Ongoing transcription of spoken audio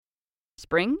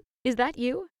Spring? Is that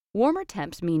you? Warmer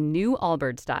temps mean new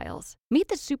Allbirds styles. Meet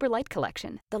the Super Light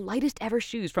Collection, the lightest ever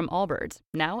shoes from Allbirds,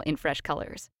 now in fresh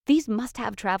colors. These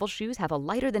must-have travel shoes have a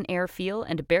lighter-than-air feel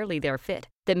and barely their fit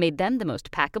that made them the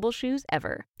most packable shoes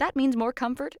ever. That means more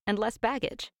comfort and less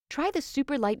baggage. Try the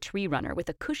Super Light Tree Runner with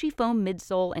a cushy foam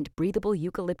midsole and breathable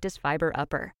eucalyptus fiber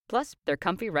upper. Plus, they're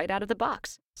comfy right out of the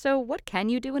box. So what can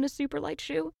you do in a super light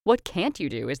shoe? What can't you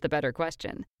do is the better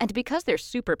question. And because they're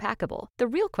super packable, the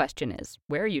real question is,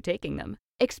 where are you taking them?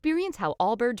 Experience how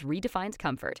Allbirds redefines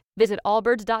comfort. Visit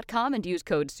allbirds.com and use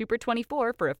code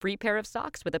SUPER24 for a free pair of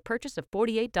socks with a purchase of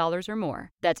 $48 or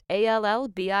more. That's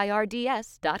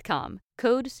ALLBIRDS.com.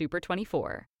 Code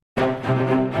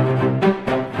SUPER24.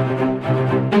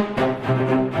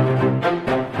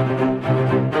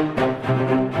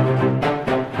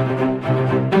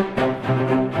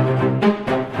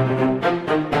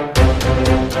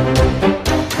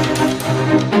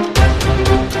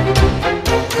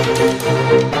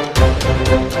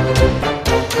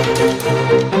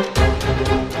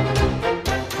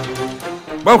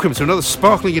 Welcome to another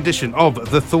sparkling edition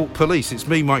of The Thought Police. It's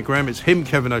me, Mike Graham. It's him,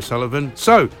 Kevin O'Sullivan.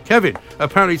 So, Kevin,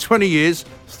 apparently 20 years,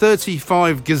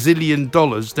 $35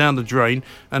 gazillion down the drain,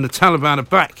 and the Taliban are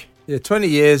back. Yeah, 20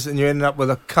 years and you end up with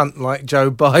a cunt like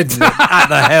Joe Biden at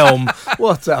the helm.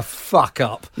 What a fuck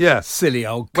up. Yeah. Silly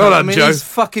old cunt. Well done, Joe. He's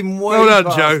fucking way well done,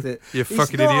 past Joe. it. You he's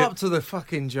fucking not idiot. up to the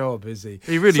fucking job, is he?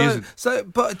 He really isn't.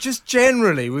 But just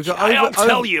generally, we've got I'll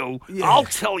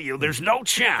tell you, there's no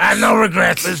chance. And no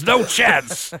regrets. There's no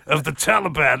chance of the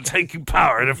Taliban taking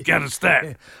power in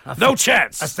Afghanistan. No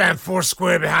chance. I stand four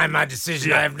square behind my decision.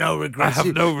 Yeah. I have no regrets. I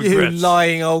have no You regrets.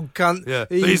 lying old cunt. Yeah.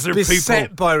 He's These are beset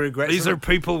people- by regrets. These are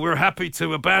people we're happy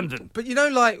to abandon. But you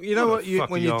know, What a when you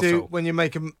fucking do arsehole. when you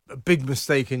make a big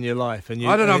mistake in your life, and you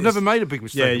I don't know. I've and never it's- made a big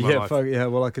mistake in my life.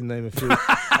 Well, I can name a few.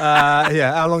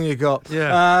 How long you got?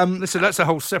 Yeah. Listen, that's a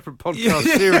whole separate podcast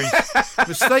series.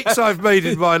 Mistakes I've made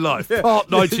in my life,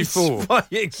 part 94.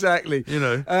 Exactly. You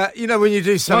know. When you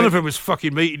do something. None of it was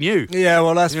fucking meeting you. Yeah,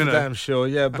 well, that's You for know. damn sure.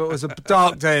 Yeah, but it was a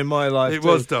dark day in my life. It too.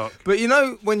 was dark. But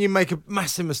when you make a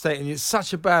massive mistake, and it's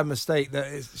such a bad mistake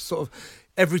that it's sort of.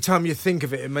 Every time you think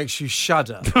of it, it makes you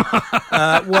shudder.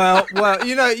 Well,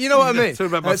 you know what I mean. Talking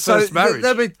about my first marriage.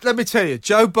 Let me tell you,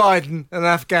 Joe Biden and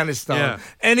Afghanistan. Yeah.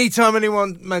 Anytime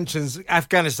anyone mentions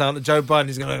Afghanistan, Joe Biden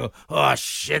is going to go, "Oh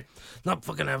shit, not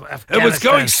fucking Afghanistan." It was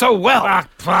going so well.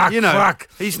 Fuck.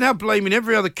 He's now blaming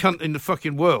every other cunt in the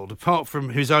fucking world, apart from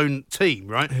his own team,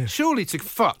 right? Surely to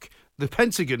fuck, the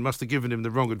Pentagon must have given him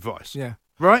the wrong advice. Yeah.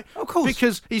 Right? Of course.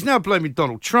 Because he's now blaming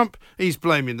Donald Trump. He's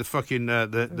blaming the fucking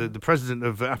the president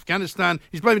of Afghanistan.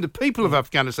 He's blaming the people of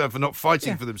Afghanistan for not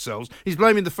fighting for themselves. He's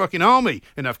blaming the fucking army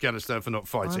in Afghanistan for not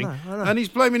fighting. I know. And he's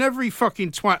blaming every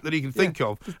fucking twat that he can think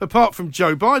of, apart from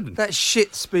Joe Biden. That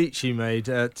shit speech he made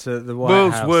at the White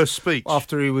World's House. worst speech.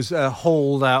 After he was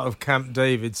hauled out of Camp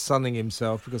David, sunning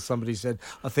himself because somebody said,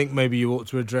 "I think maybe you ought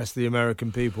to address the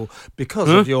American people because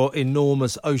of your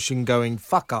enormous ocean-going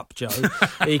fuck up, Joe."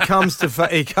 he comes to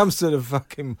the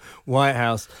fucking White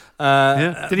House.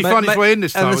 Did he find his way in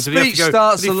this time? And Or the did he have speech to go?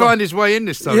 starts. Did he find his way in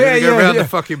this time? Yeah, did he go around yeah. the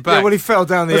fucking back? Yeah, well, he fell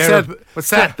down the aeroplane. What's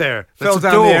that there? Fell That's a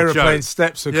down door, the aeroplane Joe.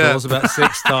 steps, of Yeah. course, about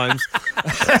 6 times.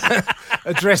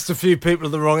 Addressed a few people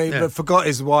the wrong, but forgot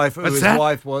his wife, who What's his that?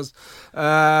 wife was.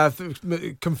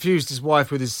 Confused his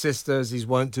wife with his sister, as he's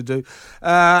wont to do.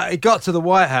 He got to the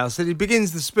White House and he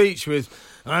begins the speech with,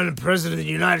 "I'm the President of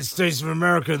the United States of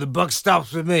America. The buck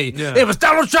stops with me." Yeah. It was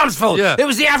Donald Trump's fault. Yeah. It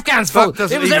was the Afghans' That fault.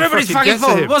 doesn't It was even everybody's fucking fucking get to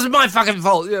fault. him. It wasn't my fucking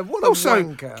fault. Yeah, what a Also,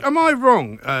 wanker. am I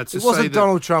wrong to It say wasn't that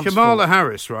Donald Trump's Kamala fault.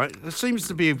 Harris, right? There seems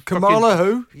to be a Kamala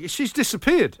fucking, who? She's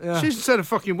disappeared. Yeah. She hasn't said a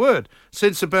fucking word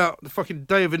since about the fucking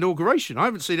day of inauguration. I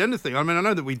haven't seen anything. I mean, I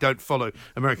know that we don't follow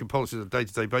American politics on a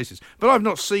day-to-day basis, but I've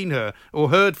not seen her or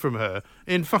heard from her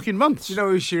in fucking months. Do you know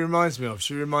who she reminds me of?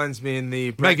 She reminds me in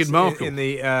the Meghan Markle. in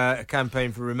the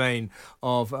campaign for Remain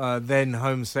of then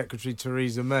Home Secretary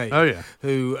Theresa May. Oh, yeah.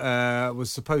 Who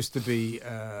was supposed to be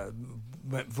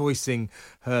voicing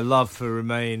her love for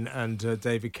Remain and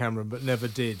David Cameron, but never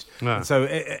did. No. And so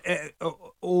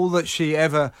all that she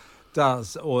ever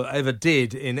does or ever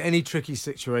did in any tricky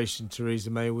situation, Theresa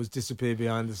May, was disappear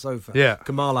behind the sofa. Yeah.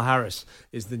 Kamala Harris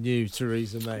is the new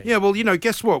Theresa May. Yeah, well,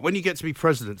 guess what? When you get to be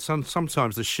president,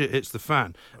 sometimes the shit hits the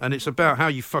fan, and it's about how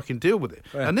you fucking deal with it.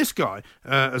 Yeah. And this guy,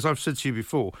 as I've said to you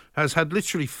before, has had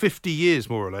literally 50 years,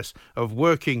 more or less, of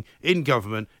working in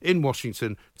government in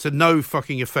Washington to no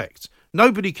fucking effect.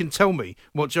 Nobody can tell me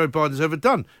what Joe Biden's ever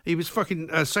done. He was fucking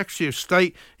Secretary of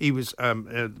State. He was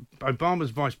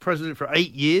Obama's vice president for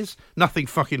 8 years. Nothing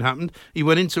fucking happened. He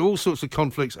went into all sorts of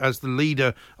conflicts as the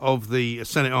leader of the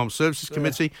Senate Armed Services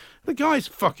Committee. The guy's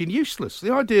fucking useless.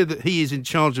 The idea that he is in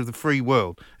charge of the free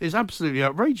world is absolutely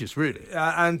outrageous, really.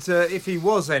 And if he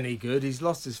was any good, he's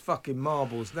lost his fucking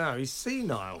marbles now. He's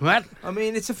senile. What? I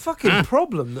mean, it's a fucking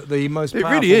problem that the most It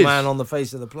powerful really is. man on the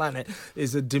face of the planet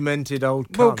is a demented old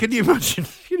cunt. Well, can you imagine?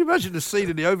 Can you imagine the scene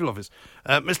in the Oval Office?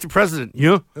 Mr. President,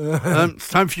 yeah, it's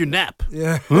time for your nap.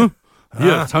 Yeah. Huh?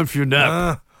 Yeah, time for your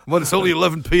nap. Well, it's only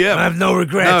 11 p.m. I have no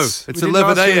regrets. No, it's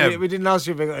 11 a.m. We didn't ask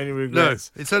you if you got any No,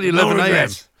 regrets. it's only 11 a.m.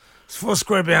 regrets. It's four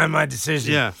square behind my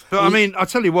decision. Yeah, but I mean, I'll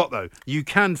tell you what, though. You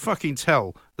can fucking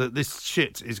tell that this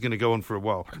shit is going to go on for a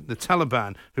while. The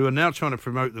Taliban, who are now trying to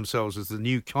promote themselves as the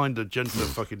new kinder, gentler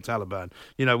fucking Taliban.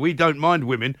 You know, we don't mind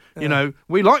women. You know,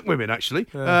 we like women, actually.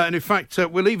 And in fact,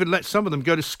 we'll even let some of them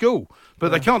go to school. But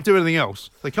they can't do anything else.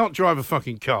 They can't drive a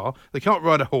fucking car. They can't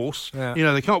ride a horse. Yeah. You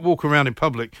know, they can't walk around in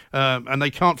public. And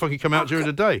they can't fucking come out during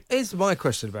the day. Here's my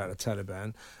question about the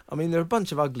Taliban. I mean, they're a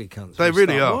bunch of ugly cunts. They for a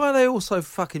really start. are. Why are they all so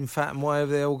fucking fat and why have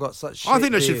they all got such shit I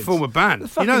think they should beards? form a band.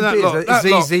 The You know that fucking lot? beards, That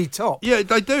lot. ZZ Top. Yeah,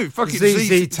 they do. Fucking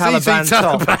ZZ Taliban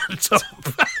Top.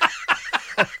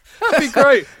 That'd be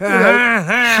great. You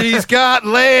know, she's got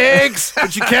legs,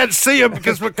 but you can't see them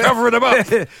because we're covering them up.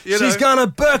 You She's know? got a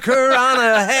burqa on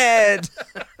her head.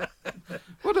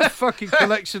 What a fucking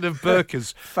collection of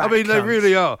burkas. I Fat mean, they cunts.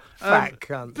 really are. Fat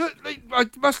cunts. But I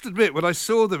must admit, when I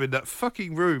saw them in that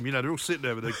fucking room, you know, they're all sitting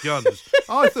there with their guns.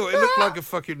 I thought it looked like a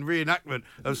fucking reenactment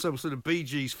of some sort of Bee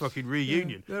Gees fucking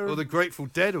reunion, or the Grateful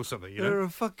Dead or something. You know. They're a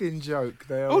fucking joke.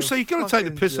 They are Also, a you've got to take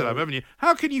the fucking piss out of joke. them, haven't you?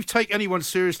 How can you take anyone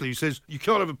seriously who says you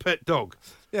can't have a pet dog?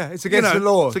 Yeah, it's against You know,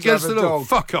 the law. It's to against have the a law. dog.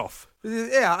 Fuck off.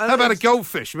 Yeah. How about a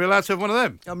goldfish? We're allowed to have one of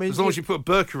them. I mean, as long as you put a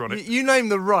burqa on it. You name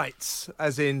the rights,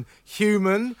 as in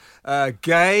human,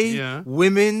 gay, Yeah.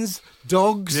 women's,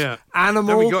 dogs, Yeah.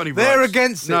 animal. Haven't got any They're rights.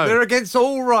 against it. No. They're against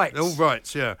all rights. All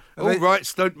rights, yeah. And All they-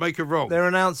 rights don't make a wrong. They're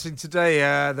announcing today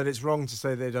that it's wrong to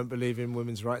say they don't believe in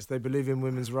women's rights. They believe in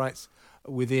women's rights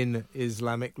within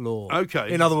Islamic law.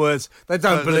 Okay. In other words, they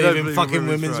don't They believe don't in believe fucking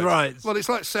women's rights. Well, it's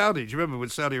like Saudi. Do you remember when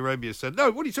Saudi Arabia said, no,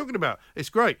 what are you talking about? It's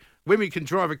great. Women can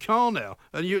drive a car now,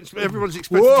 and everyone's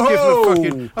expected to give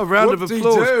them a fucking round of applause.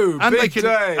 Whoop-de-doo, And they big can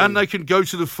day. and they can go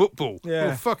to the football. Yeah.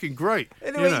 Well, fucking great.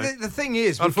 Anyway, you know. the thing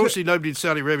is, we Unfortunately, nobody in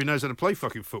Saudi Arabia knows how to play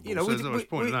fucking football, you know, so there's not much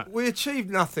point in that. we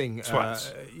achieved nothing.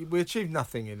 Twats. We achieved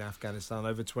nothing in Afghanistan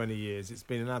over 20 years. It's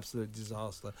been an absolute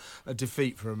disaster, a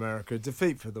defeat for America, a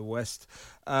defeat for the West,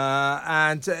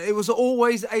 and it was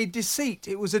always a deceit.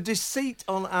 It was a deceit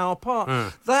on our part.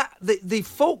 That the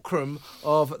fulcrum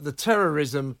of the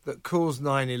terrorism that caused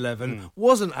 9/11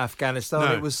 wasn't Afghanistan.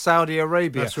 No. It was Saudi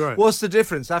Arabia. That's right. What's the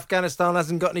difference? Afghanistan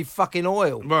hasn't got any fucking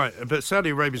oil. Right, but Saudi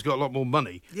Arabia's got a lot more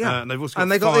money. Yeah. and they've also got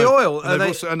And they got the oil, And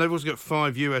and they've also got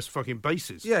 5 US fucking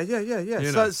bases. Yeah.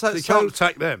 You know, so you can't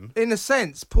attack them. In a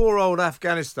sense, poor old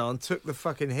Afghanistan took the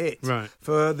fucking hit Right.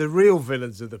 for the real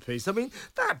villains of the piece. I mean,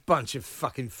 that bunch of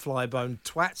fucking flybone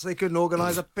twats, they couldn't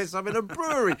organise a piss up in a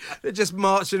brewery. They're just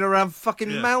marching around fucking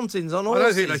Yeah. mountains on I horses,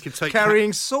 don't think they could take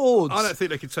carrying swords. I don't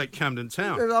think they could take Camden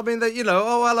Town. I mean,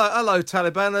 oh, hello,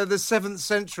 Taliban. The 7th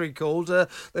century called.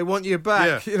 They want you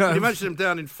back. Yeah. You know, Can you imagine them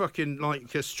down in fucking like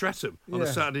Streatham on a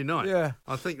Yeah. Saturday night? Yeah.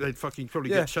 I think they'd fucking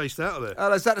probably Yeah. get chased out of there.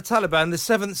 Hello, is that the Taliban? The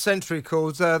 7th century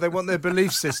called. They want their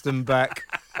belief system back.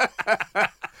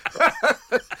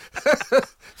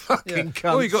 Fucking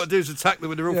cunts. All you got to do is attack them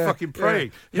when they're all Yeah, fucking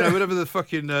praying. yeah. You know, whenever the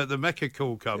fucking the Mecca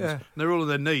call comes, Yeah. and they're all on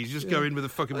their knees, you just go in with a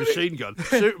fucking machine gun,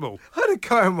 shoot them all. I had a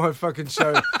guy on my fucking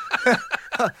show.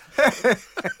 I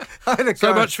had a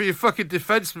So guy- much for your fucking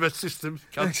defence system.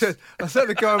 cunts. I had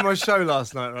a guy on my show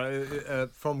last night, right,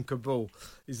 from Kabul.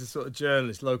 He's a sort of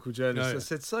journalist, local journalist. Oh, yeah. I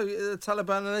said, so the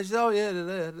Taliban, and they said, oh yeah,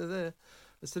 they're there.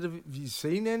 I said, have you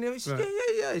seen any of it? He said, Right.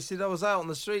 yeah. He said, I was out on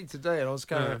the street today and I was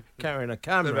carrying a They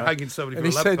camera. were hanging somebody And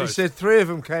from he a said, lamppost. 3 of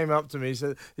them came up to me.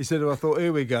 He said, oh, I thought,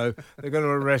 here we go. They're going to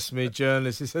arrest me,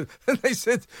 journalists. He said, and they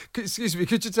said, excuse me,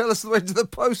 could you tell us the way to the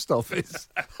post office?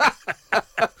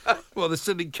 Well, they're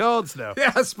sending cards now.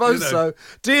 Yeah, I suppose You know. so.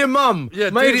 Dear Mum, Yeah,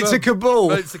 made dear it to Mum, Kabul.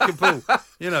 Made it to Kabul.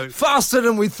 You know, Faster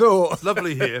than we thought.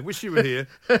 lovely here. Wish you were here.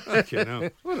 Okay, no.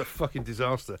 What a fucking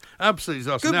disaster. Absolute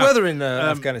disaster. Good Now, weather in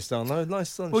Afghanistan, though. Nice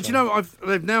sunshine. Well, do you know,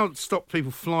 they've now stopped people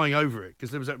flying over it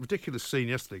because there was that ridiculous scene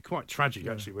yesterday, quite tragic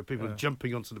actually, where people are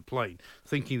jumping onto the plane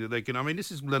thinking that they're going to, I mean,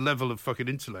 this is the level of fucking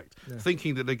intellect,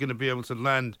 thinking that they're going to be able to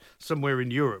land somewhere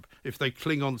in Europe if they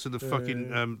cling onto the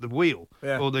fucking the wheel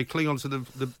Yeah. or they cling onto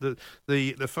the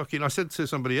the fucking. I said to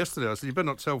somebody yesterday, I said, you better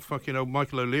not tell fucking old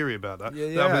Michael O'Leary about that.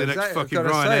 Yeah, That'll be the exactly. next fucking I've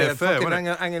gotta Ryanair say, fare. fucking Won't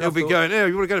it? hanging He'll off be the- going,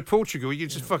 you want to go to Portugal? You can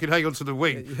just fucking hang on to the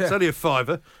wing. Yeah. It's only a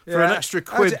fiver for Yeah. an extra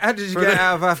quid. How did you For get an-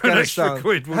 out of For an extra Afghanistan?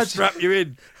 quid, we'll strap you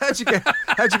in. How'd you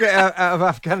get out of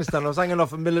Afghanistan? I was hanging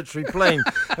off a military plane,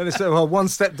 and they said, "Well, one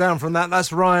step down from that, that's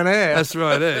Ryanair." That's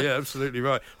right there, yeah, absolutely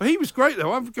right. Well, he was great,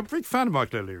 though. I'm a big fan of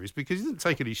Michael O'Leary's because he doesn't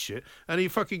take any shit and he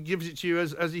fucking gives it to you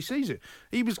as he sees it.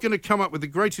 He was going to come up with the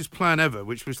greatest plan ever,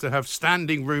 which was to have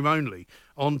standing room only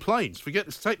on planes.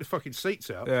 Take the fucking seats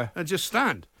out and just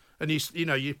stand. And you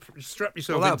strap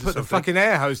yourself Well, that'll into put the something. fucking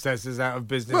air hostesses out of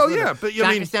business. Well, wouldn't yeah, it? but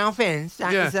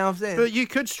Strap yourself in. But you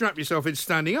could strap yourself in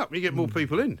standing up. You get more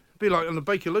people in. Be like on the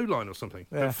Bakerloo line or something,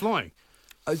 but flying.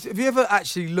 Have you ever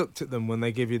actually looked at them when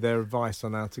they give you their advice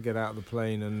on how to get out of the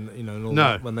plane and and all No.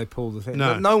 that, when they pull the thing?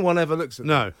 No. But no one ever looks at them.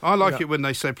 No, I like it when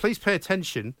they say, please pay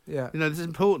attention. Yeah. This is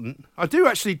important. I do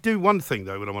actually do one thing,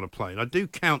 though, when I'm on a plane. I do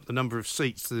count the number of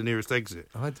seats to the nearest exit.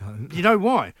 I don't. You know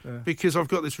why? Yeah. Because I've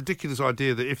got this ridiculous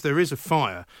idea that if there is a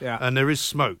fire and there is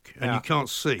smoke and you can't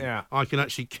see, I can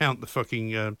actually count the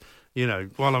fucking,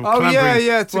 while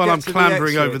I'm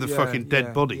clambering over the fucking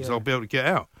dead bodies, I'll be able to get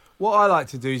out. What I like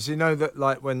to do is, that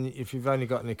like if you've only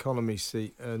got an economy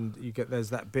seat and there's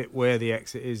that bit where the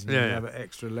exit is and you have an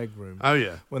extra leg room. Oh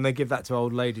yeah. When they give that to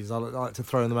old ladies, I like to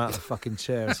throw them out of the fucking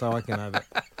chair so I can have it.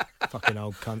 Fucking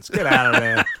old cunts, get out of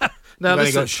there. Now, You've only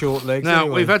listen, got short legs. Now,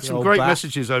 anyway, we've had you some old great bat.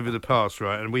 messages over the past,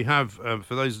 right? And we have,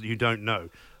 for those who don't know,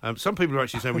 some people are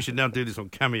actually saying we should now do this on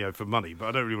Cameo for money, but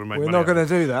I don't really want to make We're money. not going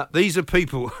to do that. These are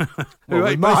people who Well,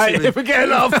 we might basically- if we get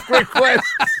enough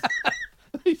requests.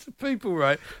 These are people,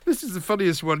 right? This is the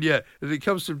funniest one yet, and it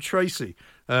comes from Tracy.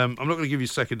 I'm not going to give you a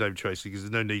second name, Tracy, because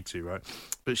there's no need to, right?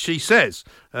 But she says,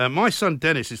 my son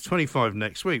Dennis is 25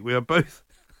 next week. We are both...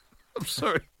 I'm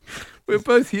sorry. We're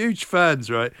both huge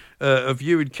fans, right, of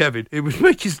you and Kevin. It would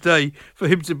make his day for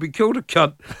him to be called a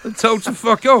cunt and told to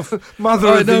fuck off.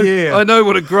 Mother of the year. I know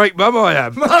what a great mum I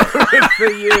am. Mother of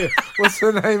the year. What's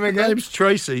her name Her again? name's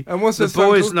Tracy. And what's the her son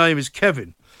boy's called? name is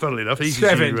Kevin. Funnily enough, easy to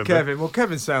remember. Kevin. Well,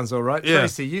 Kevin sounds all right. Yeah.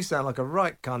 Tracy, you sound like a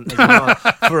right cunt as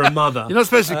a for a mother. You're not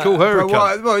supposed to call her a but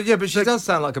cunt. Well, yeah, but she does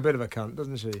sound like a bit of a cunt,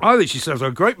 doesn't she? I think she sounds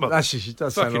like a great mother. Actually, she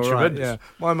does sound Fucking all right. tremendous. Yeah,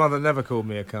 my mother never called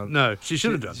me a cunt. No, she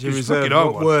should have done. She was reserved fucking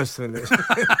hard one. worse than this.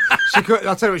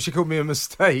 I'll tell you what, she called me a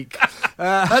mistake.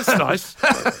 That's nice.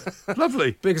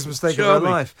 Lovely. Biggest mistake Charming. of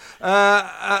her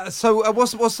life. So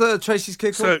what's Tracy's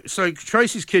kid called? So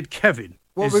Tracy's kid Kevin.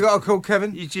 What have we got to call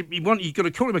Kevin? You got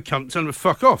to call him a cunt and tell him to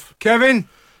fuck off. Kevin,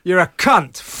 you're a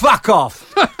cunt. Fuck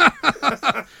off.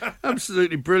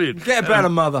 Absolutely brilliant. Get a better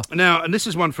mother. Now, and this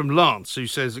is one from Lance, who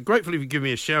says, gratefully if you give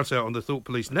me a shout out on the Thought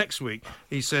Police next week.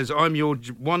 He says, I'm your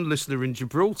one listener in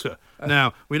Gibraltar.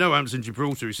 Now, we know what happens in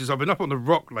Gibraltar. He says, I've been up on the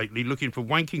rock lately looking for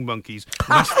wanking monkeys,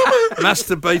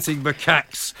 masturbating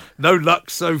macaques. No luck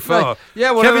so far. Right.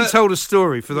 Yeah, well, Kevin told a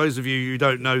story, for those of you who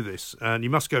don't know this, and you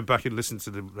must go back and listen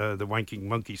to the wanking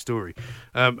monkey story,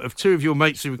 of two of your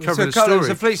mates who were covering a story.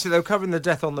 So Fleece, they were covering the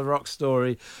Death on the Rock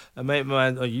story. A mate of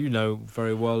mine, you know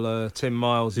very well, Tim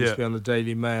Miles, used to be on the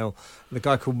Daily Mail. The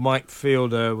guy called Mike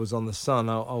Fielder was on the Sun,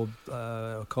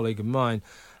 a colleague of mine.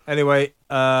 Anyway,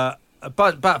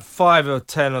 about 5 or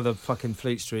 10 of the fucking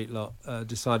Fleet Street lot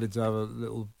decided to have a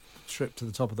little trip to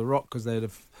the top of the rock because they had a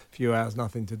few hours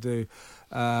nothing to do.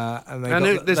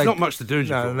 There's not much to do in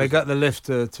Gibraltar. No, and they got the lift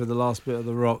to the last bit of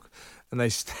the rock. And they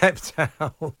stepped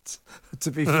out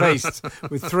to be faced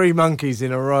with 3 monkeys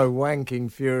in a row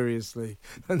wanking furiously.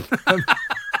 And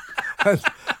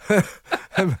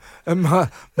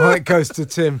Mike goes to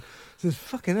Tim, says,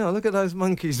 fucking hell, look at those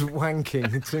monkeys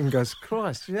wanking. And Tim goes,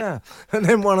 Christ, yeah. And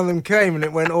then one of them came and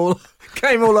it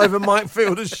came all over Mike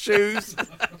Fielder's shoes.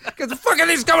 Because the fucking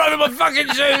thing's come over my fucking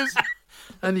shoes.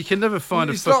 And you can never find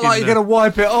It's a fucking... not like you're going to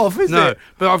wipe it off, is No, it?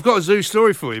 but I've got a zoo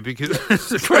story for you because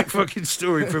it's a great fucking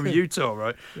story from Utah,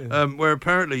 right? Yeah. Where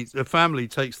apparently a family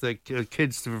takes their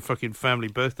kids to a fucking family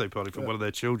birthday party for one of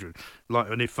their children, like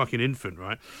a fucking infant,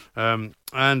 right?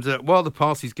 And while the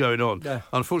party's going on,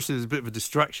 unfortunately there's a bit of a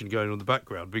distraction going on in the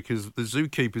background because the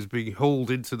zookeeper's being hauled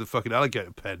into the fucking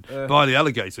alligator pen by the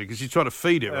alligator because she's trying to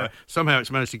feed it, right? Somehow it's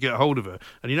managed to get a hold of her.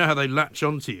 And you know how they latch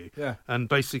onto you and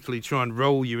basically try and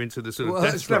roll you into the sort of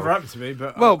death it's roll. never happened to me,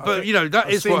 but that I've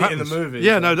is seen what it happens in the movies.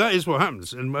 Yeah, no, that is what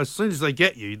happens. And as soon as they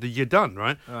get you, you're done,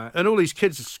 right? And all these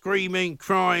kids are screaming,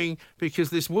 crying because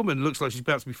this woman looks like she's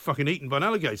about to be fucking eaten by an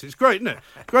alligator. It's great, isn't it?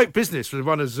 Great business to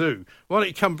run a zoo. Why don't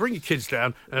you come bring your kids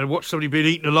down and watch somebody being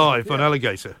eaten alive by an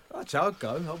alligator? I'll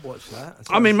go. I'll watch that.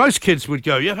 I mean, most kids would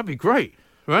go, yeah, that'd be great,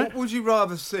 right? What would you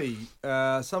rather see?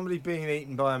 Somebody being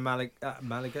eaten by an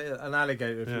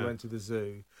alligator if you went to the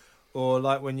zoo, or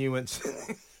like when you went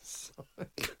to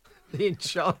The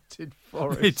Enchanted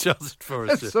Forest. The Enchanted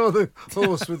Forest. I saw the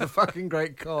horse with the fucking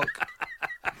great cock.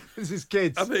 This is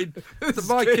kids. I mean,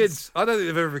 my kids, I don't think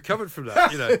they've ever recovered from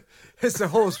that, you know. It's a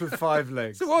horse with 5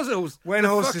 legs. So it was a horse. When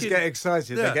horses get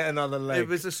excited, yeah, they get another leg. It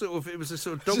was a sort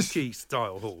of donkey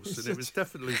style horse, and it was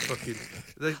definitely fucking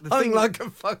hung thing, like a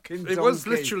fucking donkey. It was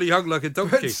literally hung like a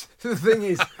donkey. But the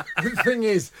thing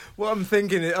is, what I'm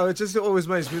thinking is, it just always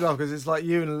makes me laugh because it's like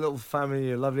you and a little family,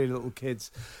 your lovely little kids,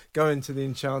 going to the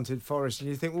Enchanted Forest, and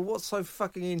you think, well, what's so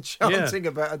fucking enchanting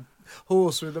about a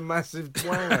horse with a massive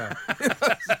dwanger?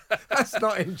 That's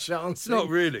not enchanting. It's not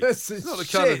really. It's not the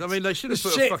shit. kind of. I mean, they should have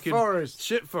put a fucking forest.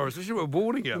 Shit forest. They should have put a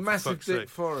warning out. A massive for fuck's dick sake.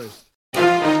 forest.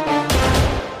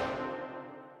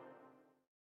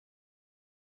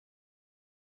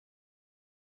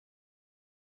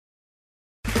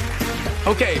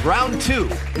 Okay, round 2.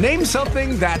 Name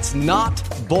something that's not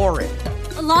boring.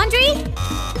 A laundry?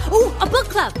 Ooh, a book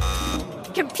club.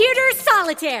 Computer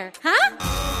solitaire, huh?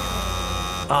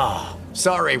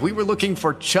 Sorry, we were looking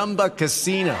for Chumba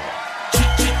Casino.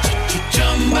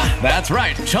 That's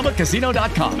right.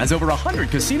 ChumbaCasino.com has over 100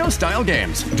 casino-style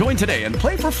games. Join today and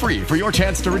play for free for your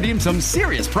chance to redeem some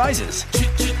serious prizes.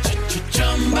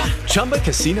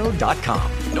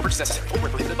 ChumbaCasino.com. No purchase necessary. Void where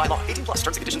prohibited by law. 18+ terms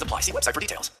and conditions apply. See website for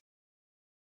details.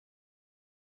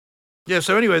 Yeah.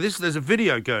 So anyway, there's a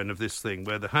video going of this thing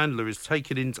where the handler is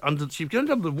taken in she's going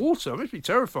under the water. It must be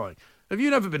terrifying. Have you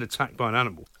never been attacked by an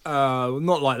animal?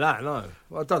 Not like that, no.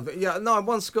 I don't think. Yeah, no. I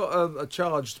once got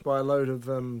charged by a load of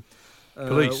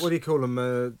police. What do you call them?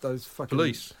 Those fucking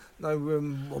Police. No,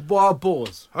 wild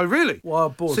boars. Oh, really?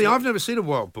 Wild boars. See, I've never seen a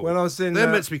wild boar. When I was in, they're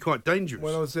meant to be quite dangerous.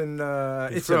 When I was in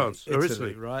France or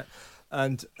Italy, right?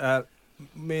 And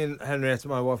me and Henrietta,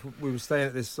 my wife, we were staying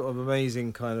at this sort of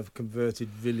amazing kind of converted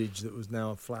village that was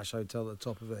now a flash hotel at the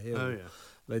top of a hill. Oh, yeah.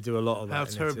 They do a lot of that. How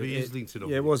terribly Islington.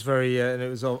 Yeah, it was very, and it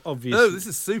was obvious. Oh, this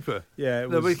is super. Yeah,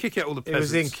 we kick out all the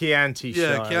peasants. It was in Chianti Shire.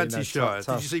 Yeah, Chianti Shire.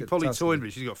 Did you see Polly Tuscany. Toynbee?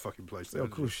 She's got a fucking place there.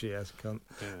 Of course she has, cunt.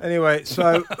 Yeah. Anyway,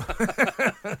 so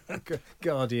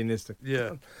Guardian is the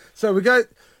yeah. So we go.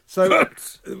 So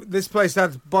this place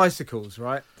had bicycles,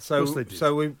 right? So Of course they did.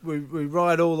 so we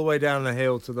ride all the way down the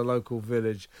hill to the local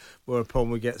village, whereupon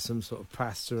we get some sort of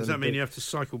pasta. Does and that mean you have to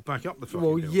cycle back up the fucking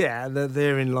Well, hill? yeah,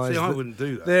 therein lies. See, I wouldn't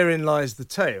do that. Therein lies the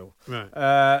tale. Right.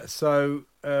 So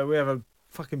we have a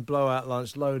fucking blowout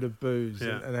lunch, load of booze,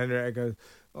 Yeah. and Henrietta goes,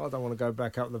 I don't want to go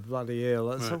back up the bloody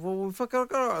hill. And so, Right. well, we fucking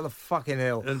go up the fucking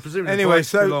hill. And presumably Anyway, the bikes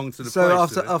so belong to the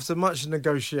place, after much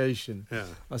negotiation, Yeah.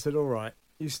 I said, all right,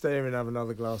 you stay here and have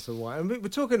another glass of wine. And we're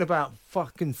talking about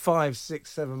fucking 5,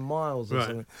 6, 7 miles or Right.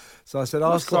 something. So I said,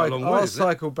 That's quite a long way, I'll isn't it?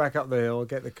 cycle back up the hill,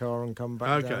 get the car and come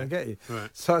back down Okay. and get you. Right.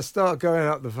 So I start going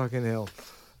up the fucking hill.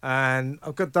 And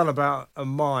I've done about a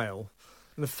mile.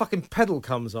 And the fucking pedal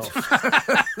comes off.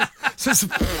 So it's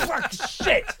fucking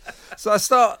shit. So I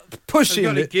start pushing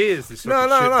Have you got any it. gears, this No, fucking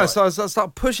no, shit no. bike? So I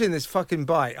start pushing this fucking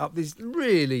bike up this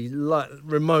really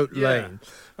remote Yeah. lane,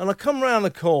 and I come round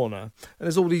the corner, and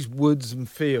there's all these woods and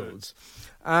fields,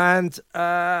 and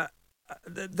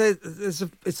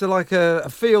it's like a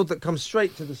field that comes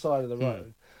straight to the side of the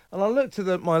road. And I look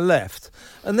to my left,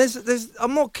 and there's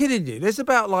I'm not kidding you, there's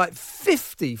about like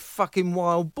 50 fucking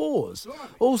wild boars,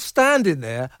 all standing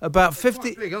there about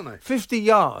 50, quite big, aren't they? 50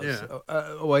 yards Yeah.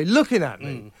 away, looking at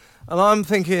me. And I'm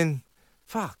thinking,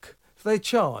 fuck, if they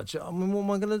charge, I mean, what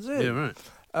am I going to do? Yeah, right.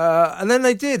 And then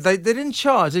they did. They didn't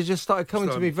charge. They just started coming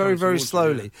to me very, coming very towards you,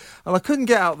 slowly. And I couldn't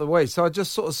get out of the way, so I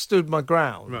just sort of stood my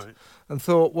ground. Right. And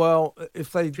thought, well,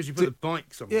 if they Because you put the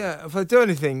bike somewhere. yeah, if they do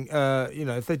anything,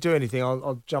 if they do anything,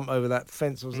 I'll jump over that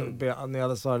fence or something, be on the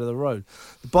other side of the road.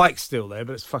 The bike's still there,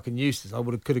 but it's fucking useless. I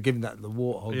could have given that to the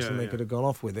warthogs, Yeah, and they yeah. could have gone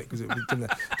off with it because it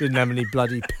didn't have any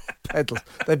bloody pedals.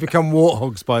 They become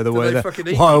warthogs, by the Do way. they They're fucking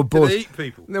eat, wild do boars. they eat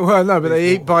people? Well, no, but they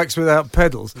These eat bikes without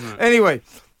pedals. Right. Anyway,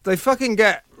 they fucking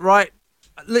get right.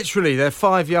 Literally, they're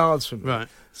 5 yards from me. Right.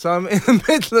 So I'm in the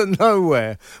middle of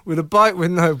nowhere with a bike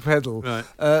with no pedal, Right.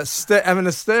 having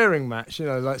a staring match,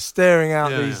 like staring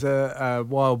out Yeah, these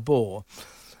wild boar.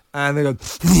 And they go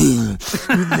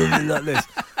like this.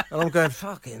 And I'm going,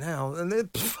 fucking hell. And they're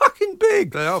fucking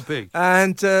big. They are big.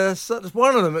 And so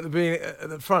one of them at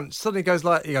the front suddenly goes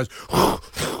like, he goes, Oh,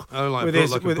 like, with built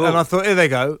his, like a with, bull. and I thought, here they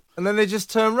go. And then they just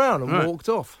turned round and walked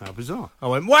off. How bizarre. I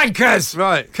went, wankers!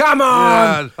 Right. Come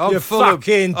on! Yeah, I'm you Fulham.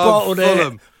 fucking I'm bottled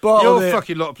Fulham. it. Bottled You're it.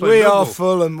 fucking lot playing We Millwall. are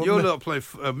Fulham. You're lot playing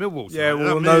Millwall. Yeah, tonight.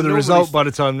 we'll I mean, know the normally- result by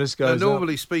the time this goes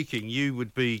Normally speaking, you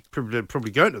would be probably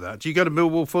going to that. Do you go to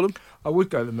Millwall, Fulham? I would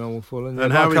go to Millwall Fulham.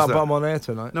 And Yeah, how I is can't, that? but I'm on air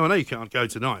tonight. No, I know you can't go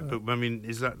tonight, but I mean,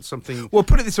 is that something? Well,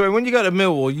 put it this way: when you go to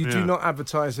Millwall, you do Yeah. not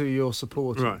advertise who you're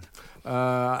supporting, Right.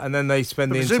 And then they spend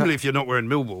But the presumably, if you're not wearing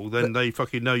Millwall, then they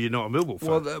fucking know you're not a Millwall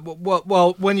fan.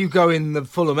 Well, when you go in the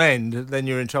Fulham end, then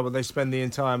you're in trouble. They spend the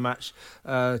entire match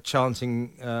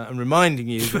chanting and reminding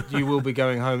you that you will be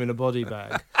going home in a body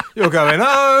bag. You're going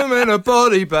home in a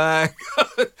body bag,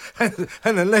 and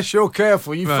unless you're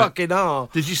careful, you Right. fucking are.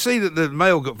 Did you see that the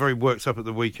Mail got very worked up at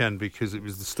the weekend because it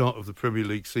was the start of the Premier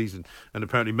League season, and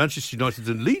apparently Manchester United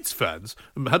and Leeds fans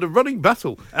had a running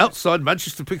battle outside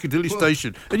Manchester Piccadilly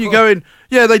Station, and you're going,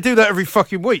 yeah, they do that every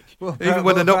fucking week, even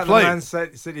when they're not playing. The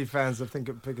Man City fans, I think,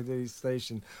 at Piccadilly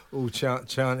Station, all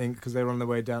chanting because they were on their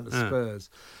way down to Spurs,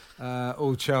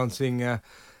 all chanting.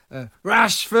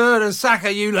 Rashford and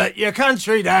Saka, you let your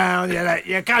country down, you let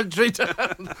your country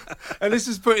down. And this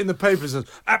is put in the papers as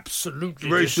absolutely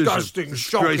Racism. disgusting,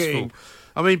 shocking. Disgraceful.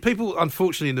 I mean, people,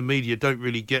 unfortunately, in the media don't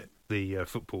really get the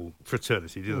football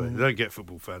fraternity, do they? They don't get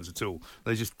football fans at all.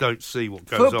 They just don't see what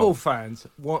goes on. Football fans,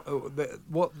 what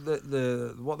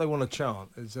they want to chant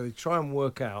is they try and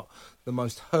work out the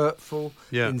most hurtful,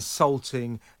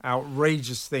 insulting,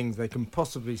 outrageous things they can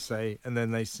possibly say, and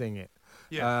then they sing it.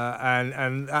 Yeah.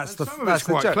 And that's And the some of that's it's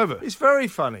the quite joke. clever. It's very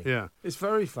funny. Yeah. It's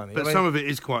very funny. But some of it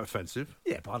is quite offensive.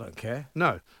 Yeah, but I don't care.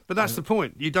 No, but that's the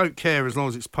point. You don't care as long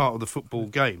as it's part of the football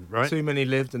game, right? Too many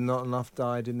lived and not enough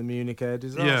died in the Munich air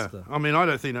disaster. Yeah, I mean, I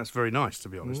don't think that's very nice, to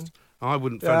be honest. I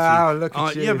wouldn't fancy. Ah, look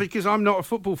at you. Yeah, because I'm not a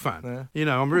football fan. Yeah. You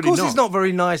know, I'm really Of course, not. it's not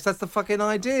very nice. That's the fucking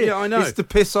idea. Yeah, I know. It's to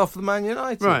piss off the Man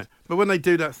United. Right, but when they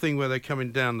do that thing where they're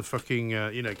coming down the fucking,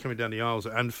 coming down the aisles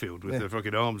at Anfield with their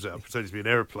fucking arms out, pretending to be an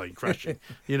aeroplane crashing,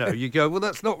 you go, well,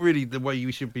 that's not really the way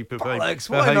you should be behaving. Bollocks,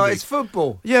 why not? It's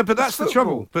football. Yeah, but that's It's the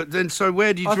trouble. football. But then, so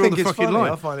where do you I draw think the it's fucking funny.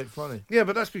 line? I find it funny. Yeah,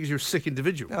 but that's because you're a sick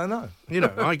individual. Yeah, I know. You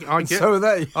know, I And get. so are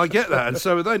they. I get that, and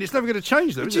so are they. And it's never going to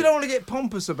change, though. But is you it? don't want to get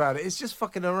pompous about it. It's just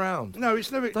fucking around. No,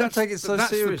 it's never. Don't take it so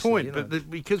that's seriously, the point. you know. But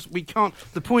because we can't.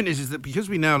 The point is that because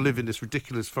we now live in this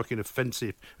ridiculous, fucking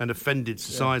offensive and offended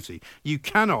society, you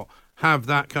cannot have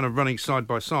that kind of running side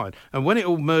by side. And when it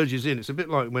all merges in, it's a bit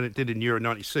like when it did in Euro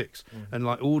 96 and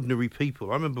like ordinary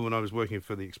people. I remember when I was working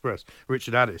for the Express,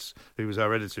 Richard Addis, who was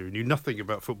our editor, who knew nothing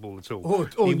about football at all.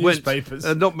 Or He newspapers.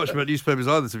 not much about newspapers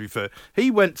either, to be fair.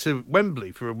 He went to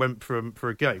Wembley for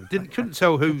a game. Couldn't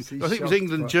tell who. I think it was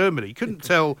England, Germany. Couldn't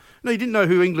tell. No, he didn't know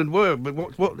who England were. But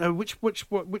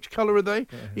which colour are they?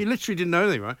 He literally didn't know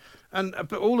anything, right? And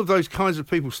but all of those kinds of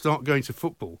people start going to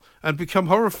football and become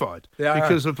horrified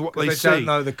because of what they see. Don't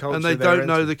know the culture and they they're don't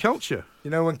know into. the culture. You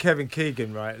know when Kevin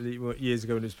Keegan, right, years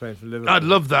ago when he was playing for Liverpool. I'd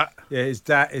love that. Yeah, his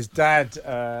dad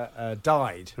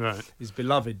died. Right. His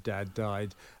beloved dad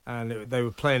died, and they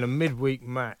were playing a midweek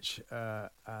match,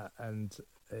 and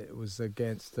it was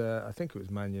against I think it was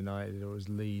Man United or it was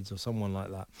Leeds or someone like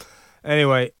that.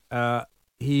 Anyway,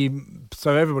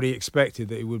 so everybody expected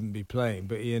that he wouldn't be playing,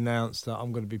 but he announced that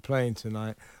I'm going to be playing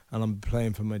tonight and I'm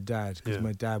playing for my dad because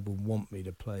my dad will want me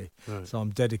to play. Right. So I'm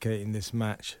dedicating this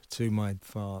match to my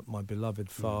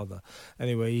beloved father.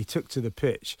 Anyway, he took to the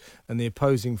pitch and the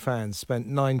opposing fans spent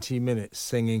 90 minutes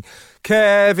singing,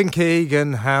 Kevin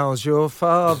Keegan, how's your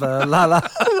father? La la.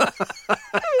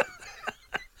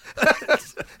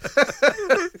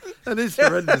 And it's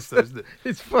horrendous, though, isn't it?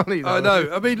 It's funny, though. I know.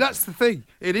 I mean, that's the thing.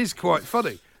 It is quite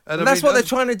funny. And that's what they're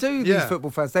trying to do, these Yeah.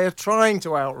 football fans. They are trying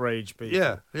to outrage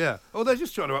people. Yeah. Or they're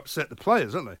just trying to upset the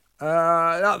players, aren't they?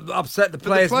 Upset the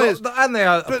But players, and they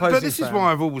are opposing But this is fans.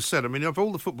 why I've always said, I mean, of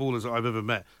all the footballers that I've ever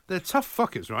met, they're tough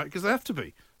fuckers, right? Because they have to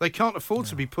be. They can't afford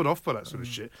to be put off by that sort of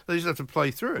shit. They just have to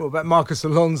play through it. Well, about Marcus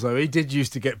Alonso, he did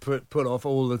used to get put off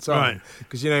all the time. Right.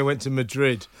 Because, he went to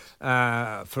Madrid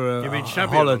for You mean a Xabi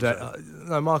holiday. Alonso?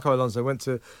 No, Marco Alonso went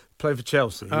to play for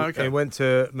Chelsea. Oh, okay. He went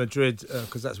to Madrid,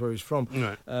 because that's where he's from,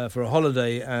 Right. for a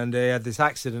holiday, and he had this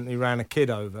accident. He ran a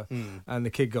kid over, and the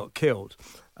kid got killed.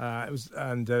 There was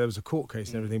a court case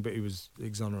and everything, but he was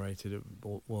exonerated. It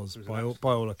was by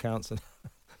all accounts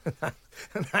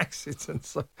an accident.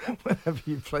 So whenever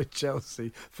you play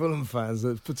Chelsea, Fulham fans,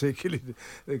 particularly,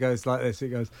 it goes like this. It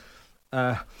goes,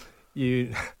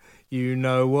 you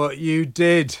know what you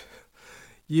did.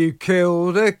 You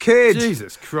killed a kid.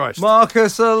 Jesus Christ.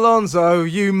 Marcus Alonso,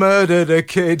 you murdered a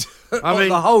kid. I mean,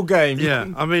 the whole game. Yeah,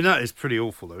 I mean, that is pretty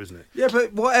awful, though, isn't it? Yeah,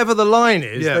 but whatever the line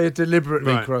is, Yeah. they're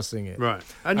deliberately Right. crossing it. Right.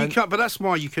 And you can't, but that's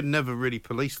why you can never really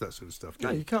police that sort of stuff, No,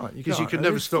 can you can't. Because you can And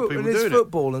never it's stop people and doing it's it.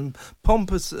 football and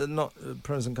pompous, not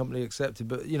present company accepted,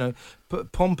 but,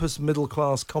 pompous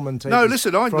middle-class commentators. No,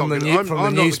 listen, I'm from not the, gonna- I'm- from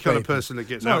I'm the not the kind of newspapers. person that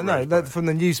gets No, outraged no, by it. from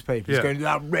the newspapers Yeah. going,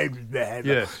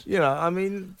 Yes. I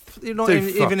mean, you're not Dude,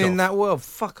 fuck even in off. that world.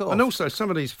 Fuck off. And also, some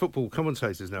of these football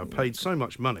commentators now are paid so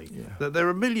much money that they're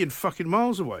a million fucking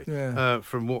miles away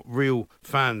from what real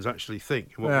fans actually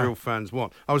think, what real fans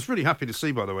want. I was really happy to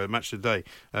see, by the way, the match today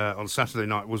on Saturday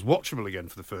night was watchable again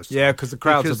for the first time. Yeah, because the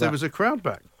crowds because are there back. was a crowd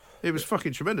back. It was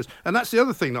fucking tremendous. And that's the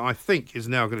other thing that I think is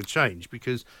now going to change,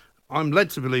 because I'm led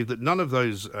to believe that none of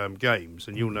those games,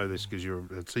 and you'll know this because you're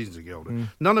a season ticket holder,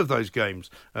 none of those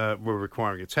games were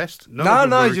requiring a test. None of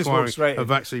them were you just walked requiring straight a in.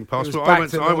 vaccine It was passport. back I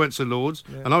went to to, normal. I went to Lord's,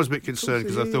 and I was a bit concerned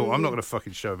because I thought, I'm not going to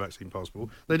fucking show a vaccine passport.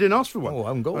 They didn't ask for one. Oh, I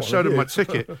haven't got I one, showed have them my you?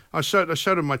 ticket. I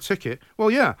showed them my ticket.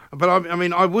 Well, yeah, but I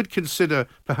mean, I would consider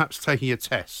perhaps taking a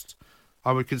test.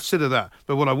 I would consider that.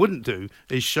 But what I wouldn't do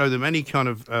is show them any kind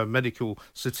of medical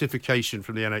certification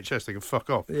from the NHS. They can fuck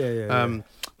off. Yeah.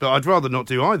 But I'd rather not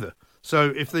do either.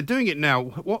 So if they're doing it now,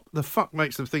 what the fuck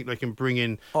makes them think they can bring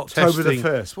in October testing? the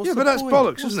 1st. What's yeah, the but that's point? bollocks,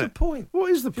 What's isn't the it? point?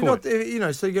 What is the You're point?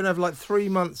 not, so you're going to have like 3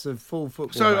 months of full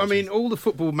football So, I matches. mean, all the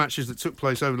football matches that took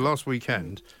place over the last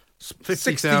weekend,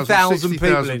 60,000 60,000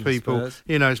 people people, in Spurs.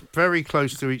 it's very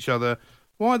close to each other.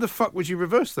 Why the fuck would you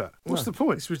reverse that? What's the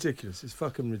point? It's ridiculous. It's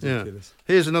fucking Yeah. ridiculous.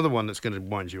 Here's another one that's going to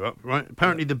wind you up, right?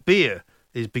 Apparently the beer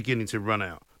is beginning to run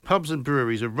out. Pubs and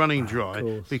breweries are running dry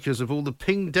course. because of all the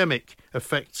pingdemic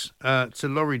effects to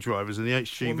lorry drivers and the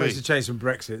HGV. Well, it makes a change from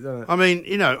Brexit, doesn't it? I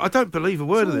mean, I don't believe a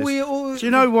word of this. Do Do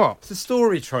you know what? It's a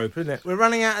story trope, isn't it? We're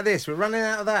running out of this. We're running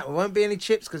out of that. There won't be any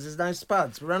chips because there's no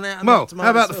spuds. We're running out of Well, tomato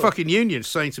how about the sauce. fucking unions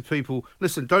saying to people,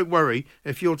 listen, don't worry,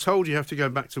 if you're told you have to go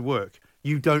back to work,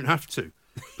 you don't have to.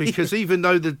 Because even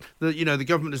though the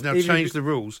government has now changed the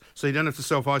rules, so you don't have to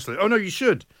self-isolate. Oh, no, you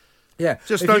should. Yeah,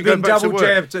 Just if don't you've go been back to double work.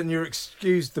 jabbed and you're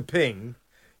excused the ping,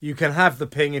 you can have the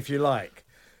ping if you like.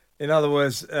 In other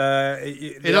words,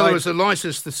 In other words, a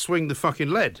license to swing the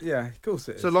fucking lead. yeah, of course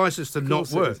it is. It's a license to not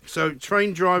course it work. is. So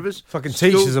train drivers, Fucking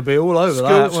teachers will be all over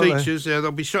that, School won't they? teachers,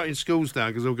 they'll be shutting schools down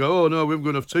because they'll go, oh no, we haven't got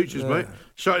enough teachers, mate.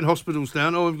 Shutting hospitals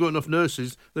down, oh, we've got enough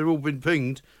nurses. They've all been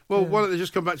pinged. Well, why don't they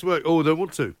just come back to work? Oh, they don't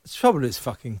want to. The trouble with this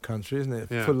fucking country, isn't it?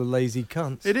 Yeah. Full of lazy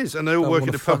cunts. It is, and they all Don't work in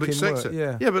wanna the public fucking work,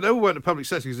 sector. yeah. But they all work in the public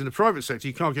sector because in the private sector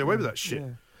you can't get away with that shit. Yeah.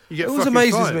 You get It always fucking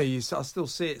amazes fired. me. I still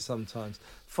see it sometimes.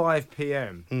 5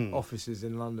 p.m. offices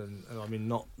in London. And I mean,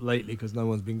 not lately because no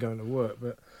one's been going to work,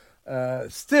 but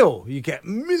still, you get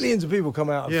millions of people come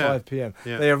out at 5 p.m.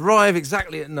 Yeah. They arrive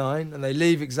exactly at 9 and they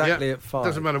leave exactly Yeah. at 5.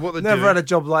 Doesn't matter what they're Never doing. had a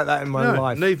job like that in my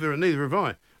life. Neither have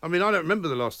I. I mean, I don't remember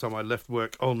the last time I left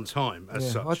work on time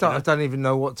as such. I don't even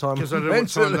know what time. Because I don't know what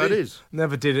time that is.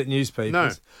 Never did at newspapers.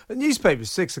 No. At newspapers,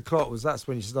 6 o'clock that's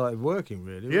when you started working,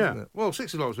 really. Yeah. Wasn't it? Well,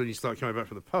 6 o'clock is when you start coming back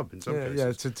from the pub in some Yeah, cases.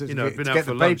 yeah, to I've get- been to out get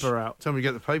for the lunch. paper out. Tell me to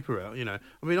get the paper out,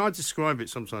 I mean, I describe it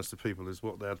sometimes to people as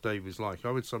what their day was like.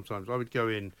 I would go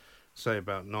in, say,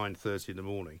 about 9:30 in the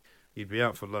morning. You'd be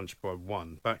out for lunch by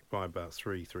 1, back by about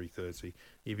 3:30.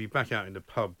 You'd be back out in the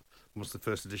pub once the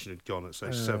first edition had gone at, say,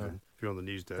 7, if you're on the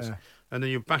news desk. Yeah. And then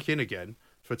you're back in again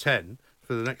for 10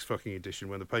 for the next fucking edition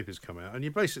when the papers come out. And you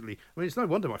basically, it's no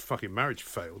wonder my fucking marriage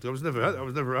failed. I was never at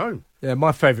home. Yeah,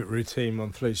 my favourite routine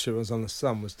on Fleet Street was on the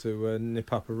Sun was to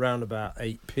nip up around about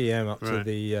 8 p.m. up to Right.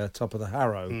 the top of the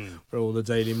Harrow where all the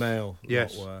Daily Mail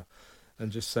Yes. lot were.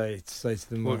 And just say to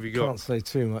them, What I have you got? can't say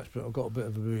too much, but I've got a bit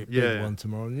of a big Yeah. one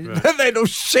tomorrow. And Right. they'd all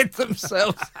shit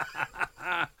themselves.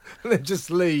 They'd just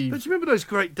leave. But do you remember those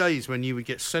great days when you would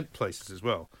get sent places as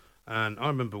well? And I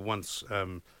remember once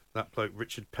that bloke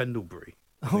Richard Pendlebury.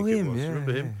 I think it him, was. yeah.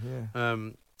 Remember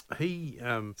him? Yeah. He.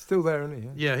 Still there, isn't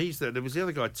he? Yeah, he's there. There was the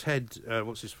other guy, Ted.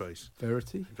 What's his face?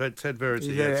 Verity. Ted Verity.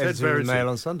 He's Yeah, the Ted editor of the Verity. Mail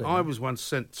on Sunday. I was once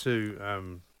sent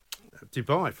to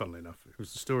Dubai. Funnily enough, it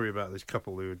was a story about this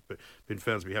couple who had been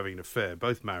found to be having an affair.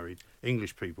 Both married,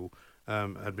 English people.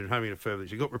 Had been having an affair with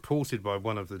each other. Got reported by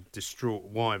one of the distraught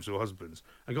wives or husbands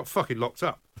and got fucking locked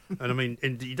up. And I mean,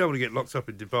 you don't want to get locked up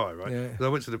in Dubai, right? Yeah. So I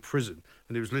went to the prison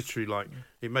and it was literally like,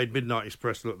 it made Midnight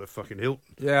Express look like fucking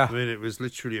Hilton. Yeah. I mean, it was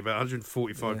literally about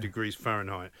 145 degrees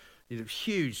Fahrenheit.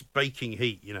 Huge baking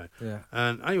heat, Yeah.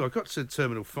 And anyway, I got to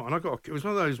Terminal 5 and it was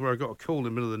one of those where I got a call in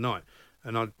the middle of the night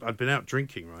and I'd been out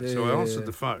drinking, right? So I answered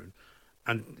the phone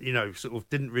and, sort of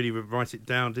didn't really write it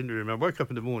down, didn't really remember. I woke up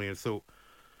in the morning and thought,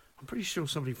 I'm pretty sure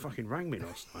somebody fucking rang me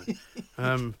last night.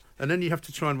 And then you have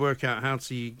to try and work out how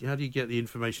do you get the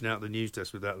information out of the news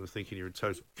desk without them thinking you're a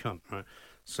total cunt, right?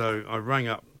 So I rang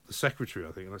up the secretary,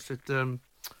 I think, and I said,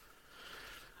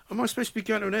 am I supposed to be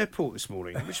going to an airport this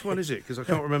morning? Which one is it? Because I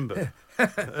can't remember.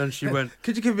 And she went,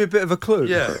 could you give me a bit of a clue?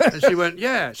 yeah. And she went,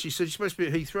 yeah. She said, you're supposed to be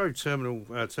at Heathrow,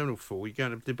 Terminal 4. You're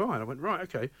going to Dubai. And I went, right,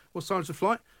 okay. What time's the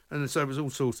flight? And so it was all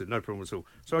sorted, no problem at all.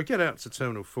 So I get out to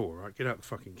Terminal 4, right? Get out the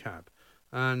fucking cab.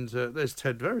 And there's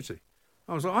Ted Verity.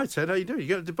 I was like, hi, Ted, how you doing? You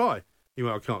going to Dubai? He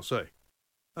went, I can't say.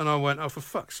 And I went, oh, for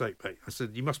fuck's sake, mate. I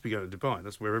said, you must be going to Dubai.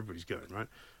 That's where everybody's going, right?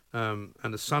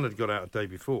 And the sun had got out a day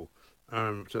before.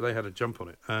 So they had a jump on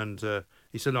it. And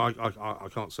he said, no, I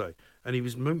can't say. And he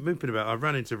was mooping about. I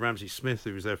ran into Ramsey Smith,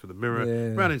 who was there for the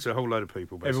Mirror. Ran into a whole load of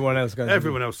people. Basically.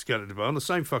 Everyone else was going to Dubai on the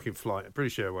same fucking flight,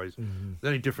 British Airways. Mm-hmm. The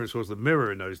only difference was the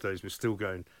Mirror in those days was still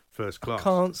going first class. I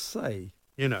can't say.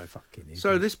 You know. Fucking idiot.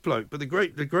 So this bloke, but the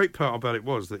great part about it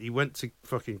was that he went to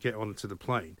fucking get onto the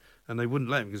plane and they wouldn't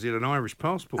let him because he had an Irish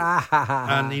passport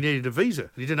and he needed a visa.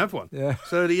 He didn't have one. Yeah.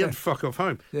 So he had to fuck off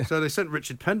home. Yeah. So they sent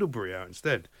Richard Pendlebury out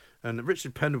instead. And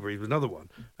Richard Pendlebury was another one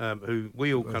who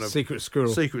we all kind of... Secret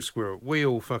squirrel. We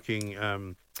all fucking,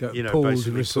 pooled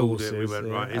basically resources, pulled it. We went,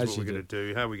 right, here's what we're going to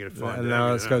do. How are we going to find it? And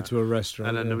now let's go to a restaurant.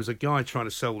 And then there was a guy trying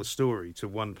to sell the story to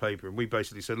one paper. And we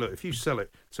basically said, look, if you sell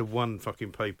it to one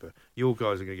fucking paper, your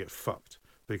guys are going to get fucked.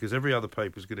 Because every other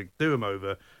paper's going to do them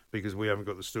over because we haven't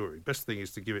got the story. Best thing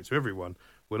is to give it to everyone.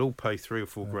 We'll all pay 3 or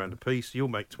 4 grand a piece. You'll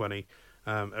make 20.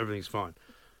 Everything's fine.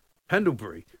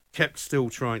 Pendlebury kept still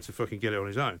trying to fucking get it on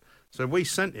his own. So we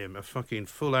sent him a fucking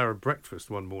full Arab breakfast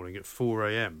one morning at 4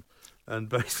 a.m. And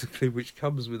basically, which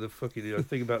comes with a fucking,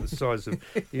 thing about the size of,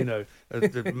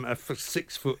 a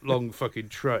 6 foot long fucking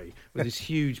tray with this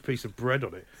huge piece of bread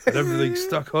on it and everything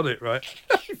stuck on it, right?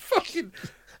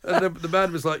 And the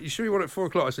man was like, you sure you want it at 4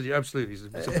 o'clock? I said, yeah, absolutely.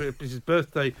 It's his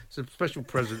birthday. It's a special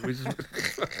present. We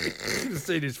just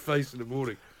seen his face in the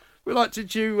morning. We're like,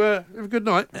 did you have a good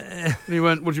night? And he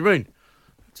went, what do you mean?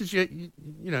 Did you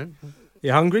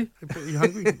You hungry? You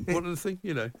hungry? One of the thing,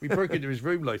 we broke into his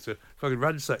room later, fucking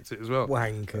ransacked it as well.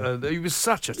 Wanker. He was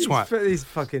such a twat. He's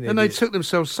fucking and they took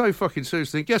themselves so fucking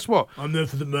seriously. And guess what? I'm there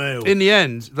for the mail. In the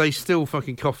end, they still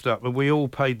fucking coughed up, and we all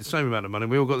paid the same amount of money.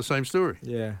 And we all got the same story.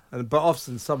 Yeah, but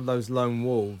often some of those lone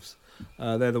wolves,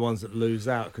 they're the ones that lose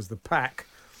out because the pack,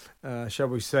 shall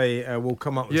we say, will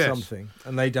come up with something,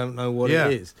 and they don't know what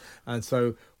it is. And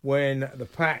so when the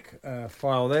pack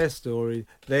file their story,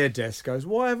 their desk goes,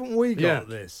 why haven't we got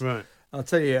this? Right. I'll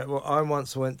tell you, well, I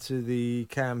once went to the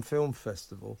Cannes Film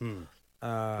Festival.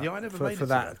 I never made for it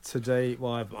that today.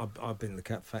 Well, I've been to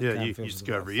Cannes Film you Festival used to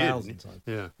go every year, 1,000 times.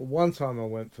 Yeah. But one time I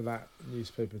went for that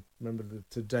newspaper. Remember the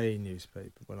Today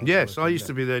newspaper? Yes, I used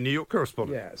to be their New York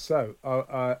correspondent. Yeah, so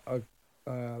I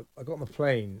got on the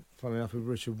plane, funnily enough, with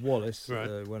Richard Wallace.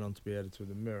 Right. Went on to be editor of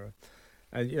the Mirror,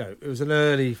 and it was an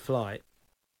early flight,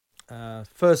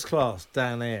 first class,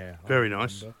 down air. Very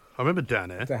nice. I remember down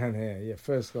there. Down here, yeah,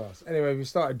 first class. Anyway, we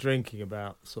started drinking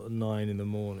about sort of 9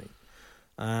 a.m.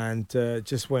 and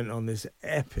just went on this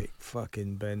epic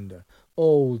fucking bender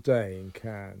all day in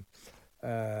Cannes.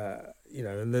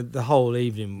 And the whole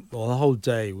evening, or the whole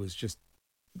day was just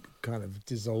kind of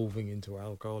dissolving into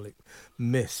alcoholic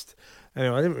mist.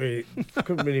 Anyway,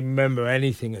 couldn't really remember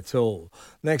anything at all.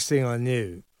 Next thing I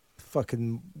knew,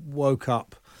 fucking woke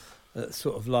up at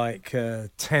sort of like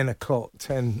 10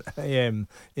 a.m.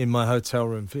 in my hotel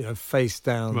room, face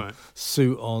down,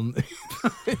 suit on.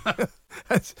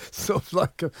 That's sort of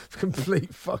like a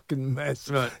complete fucking mess.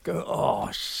 Right. Going, oh,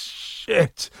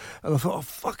 shit. And I thought,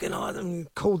 I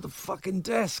hadn't called the fucking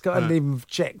desk. I hadn't even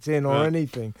checked in or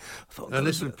anything. I thought, and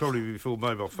this would probably be before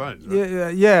mobile phones,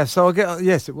 right? Yeah. So I get,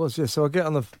 yes, it was. Yes. So I get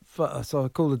on so I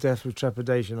called the desk with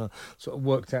trepidation. I sort of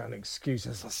worked out an excuse.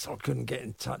 I couldn't get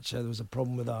in touch. There was a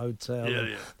problem with the hotel.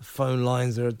 Yeah. The phone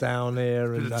lines are down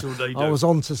here, and tornado. I was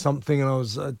onto something, and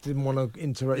I didn't want to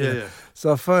interrupt. Yeah.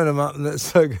 So I phoned him up, and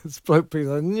this bloke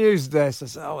people on news desk. I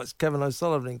said, "Oh, it's Kevin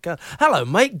O'Sullivan in Cannes. Hello,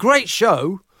 mate. Great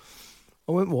show."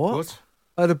 I went, what?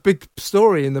 I had a big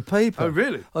story in the paper. Oh,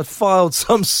 really? I'd filed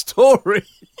some story.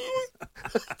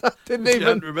 I didn't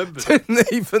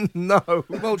even know.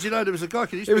 Well, do you know, there was a guy...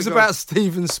 It was about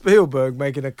Steven Spielberg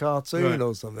making a cartoon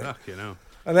or something. Fucking hell.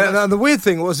 And the weird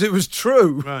thing was, it was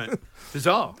true. Right.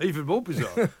 Bizarre. Even more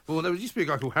bizarre. Well, there used to be a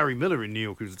guy called Harry Miller in New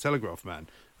York who was a telegraph man,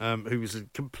 who was a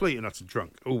complete and utter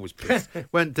drunk, always pissed.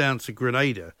 Went down to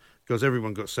Grenada, because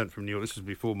everyone got sent from New York. This was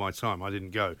before my time. I didn't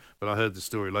go, but I heard the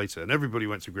story later. And everybody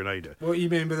went to Grenada. What you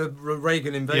mean with the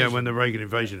Reagan invasion? Yeah, when the Reagan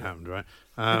invasion happened, right?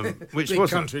 which Big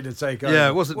wasn't country to take over. Yeah,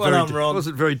 it wasn't Well done, Ron.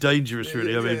 wasn't very dangerous,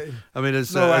 really. I mean,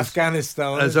 as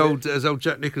Afghanistan, as old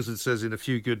Jack Nicholson says in A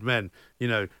Few Good Men, you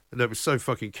know, and it was so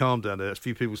fucking calm down there. A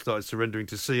few people started surrendering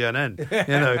to CNN.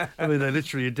 You know, I mean, they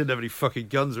literally didn't have any fucking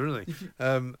guns or anything.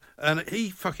 And he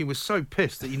fucking was so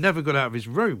pissed that he never got out of his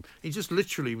room. He just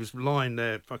literally was lying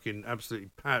there, fucking absolutely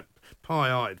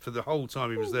pie-eyed for the whole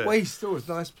time he was there. Waste was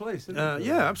a nice place, isn't it?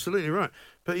 Yeah, absolutely right.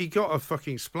 But he got a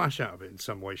fucking splash out of it in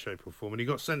some way, shape, or form. And he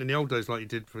got sent in the old days like he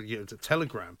did for a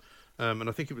telegram. And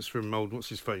I think it was from old, what's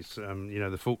his face? You know,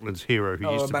 the Falklands hero who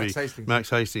used to Max be Hastings. Max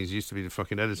Hastings used to be the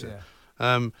fucking editor. Yeah.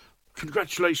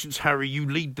 Congratulations, Harry, you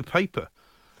lead the paper.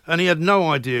 And he had no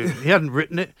idea. He hadn't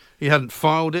written it. He hadn't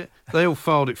filed it. They all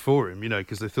filed it for him, you know,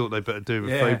 because they thought they'd better do him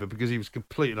a favour because he was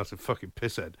complete and utter fucking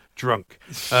pisshead, drunk.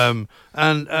 Even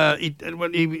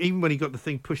when he got the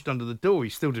thing pushed under the door,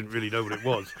 he still didn't really know what it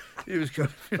was. He was kind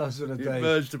of, he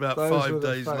emerged about 5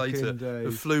 days later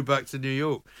and flew back to New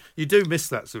York. You do miss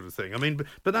that sort of thing. I mean,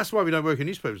 but that's why we don't work in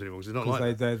newspapers anymore, because it's not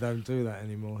like they don't do that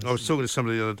anymore. I was talking to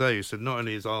somebody the other day who said not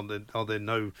only are there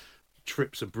no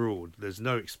trips abroad, there's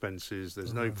no expenses,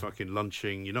 there's no fucking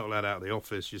lunching, you're not allowed out of the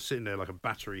office, you're sitting there like a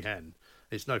battery hen.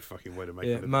 It's no fucking way to make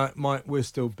it. Mike, we're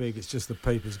still big, it's just the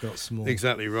paper's got small.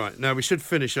 Exactly right. Now we should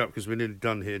finish up because we're nearly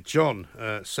done here. John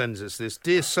sends us this.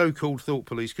 Dear so-called Thought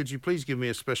Police, could you please give me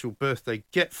a special birthday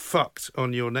get fucked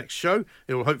on your next show?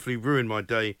 It will hopefully ruin my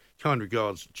day. Kind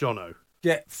regards, Jono.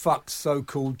 Get fucked,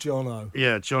 so-called Jono.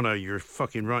 Yeah, Jono, you're a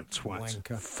fucking right twat.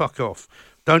 Wanker. Fuck off.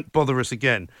 Don't bother us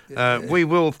again. We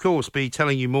will, of course, be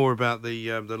telling you more about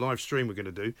the live stream we're going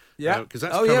to do. Yeah. Because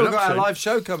that's we've coming up got soon. our live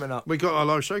show coming up. We got our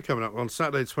live show coming up on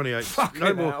Saturday the 28th. Fucking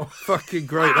no more. hell. Fucking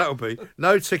great that'll be.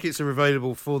 No tickets are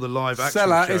available for the live action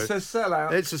Sellout. show. It's a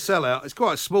sellout. It's a sellout. It's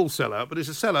quite a small sellout, but it's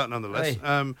a sellout nonetheless. Hey, just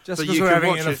but because you we're can having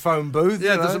watch it in a it. phone booth.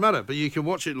 Yeah, it doesn't matter. But you can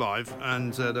watch it live,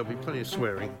 and there'll be plenty of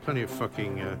swearing, plenty of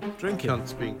fucking Drinking.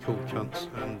 cunts being called cunts,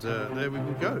 and there we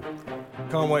will go.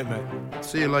 Can't wait, mate.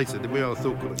 See you later. We are the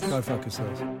Thought Police. Go fuck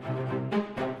yourselves.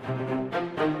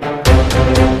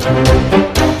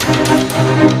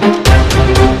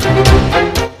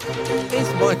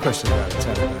 Here's my question about the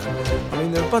Taliban. I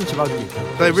mean, they're a bunch of ugly people.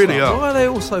 They really are. Why are they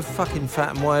all so fucking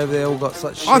fat, and why have they all got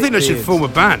such shit I think they should beards? form a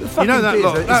band. The You know that fucking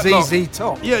lot? beards, That lot. ZZ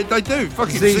Top. Yeah, they do.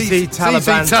 Fucking ZZ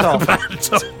Taliban Taliban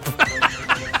Top.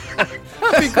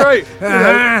 That'd be great. You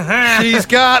know, she's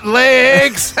got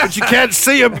legs, but you can't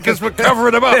see them because we're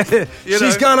covering them up. You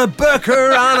She's know? got a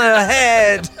burqa on her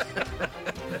head.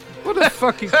 What a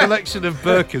fucking collection of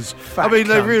burkas. I Fat mean,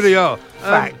 they cunts. really are.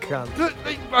 Fat cunt. Look,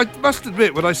 I must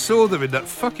admit, when I saw them in that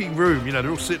fucking room, you know,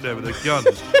 they're all sitting there with their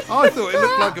guns, I thought it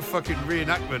looked like a fucking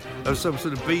reenactment of some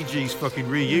sort of Bee Gees fucking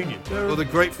reunion, or the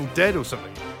Grateful Dead or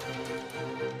something.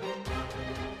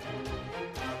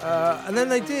 And then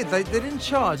they did. They didn't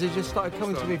charge. They just started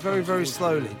coming to me very, very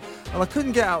slowly. And I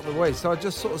couldn't get out of the way, so I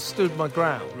just sort of stood my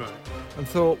ground. Right. And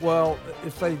thought, well,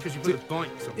 if they Because you put a bike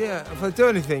somewhere. yeah, if they do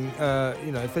anything,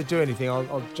 if they do anything,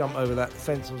 I'll jump over that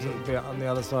fence or something on the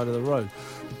other side of the road.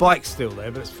 The bike's still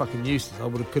there, but it's fucking useless. I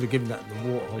could have given that to the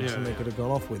warthogs, and they could have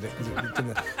gone off with it because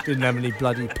it didn't have any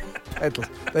bloody pedals.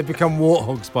 They've become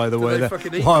warthogs, by the way. They They're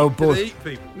fucking eat, wild do boars. they eat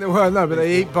people? No, well, no, but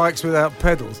they eat bikes without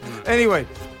pedals. Anyway,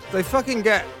 they fucking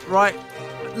get right.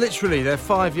 Literally, they're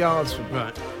 5 yards from me.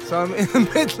 Right. So I'm in the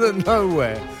middle of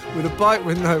nowhere with a bike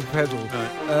with no pedal,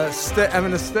 Right.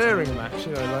 having a staring match,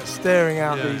 you know, like staring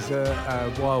out these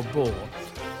wild boar.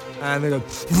 And they go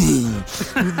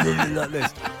like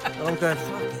this. And I'm going,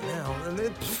 fucking hell. And they're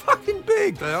fucking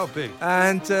big. They are big.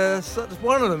 And so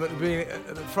one of them at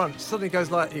the front suddenly goes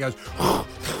like, he goes,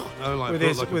 Oh, like, with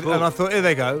his, like a with, bull. and I thought, here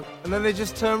they go. And then they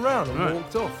just turned round and Right.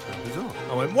 walked off. Bizarre.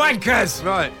 I went, wankers!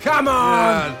 Right. Come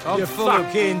on! Yeah, I'm you full of-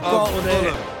 fucking I'm bottled full it.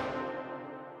 of-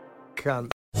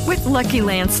 Cunt. With Lucky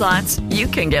Land Slots, you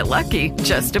can get lucky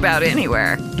just about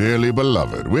anywhere. Dearly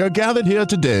beloved, we are gathered here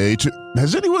today to...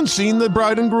 Has anyone seen the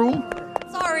bride and groom?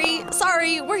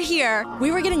 Sorry, we're here.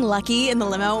 We were getting lucky in the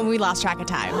limo and we lost track of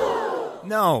time.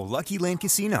 No, Lucky Land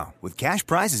Casino, with cash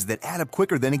prizes that add up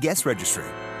quicker than a guest registry.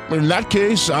 In that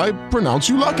case, I pronounce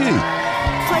you lucky.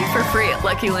 Play for free at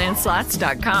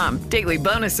LuckyLandSlots.com. Daily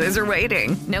bonuses are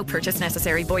waiting. No purchase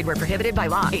necessary. Void where prohibited by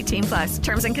law. 18+.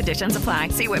 Terms and conditions apply.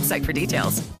 See website for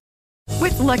details.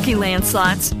 With Lucky Land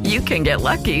Slots, you can get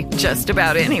lucky just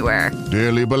about anywhere.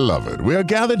 Dearly beloved, we are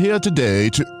gathered here today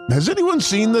to... Has anyone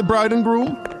seen the bride and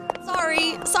groom?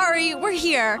 Sorry, we're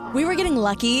here. We were getting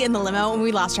lucky in the limo and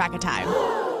we lost track of time.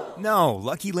 No,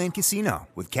 Lucky Land Casino,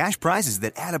 with cash prizes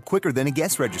that add up quicker than a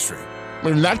guest registry.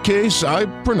 In that case, I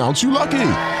pronounce you lucky.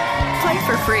 Play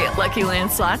for free at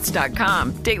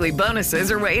LuckyLandSlots.com. Daily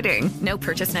bonuses are waiting. No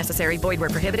purchase necessary. Void where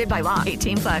prohibited by law.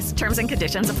 18 plus. Terms and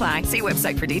conditions apply. See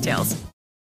website for details.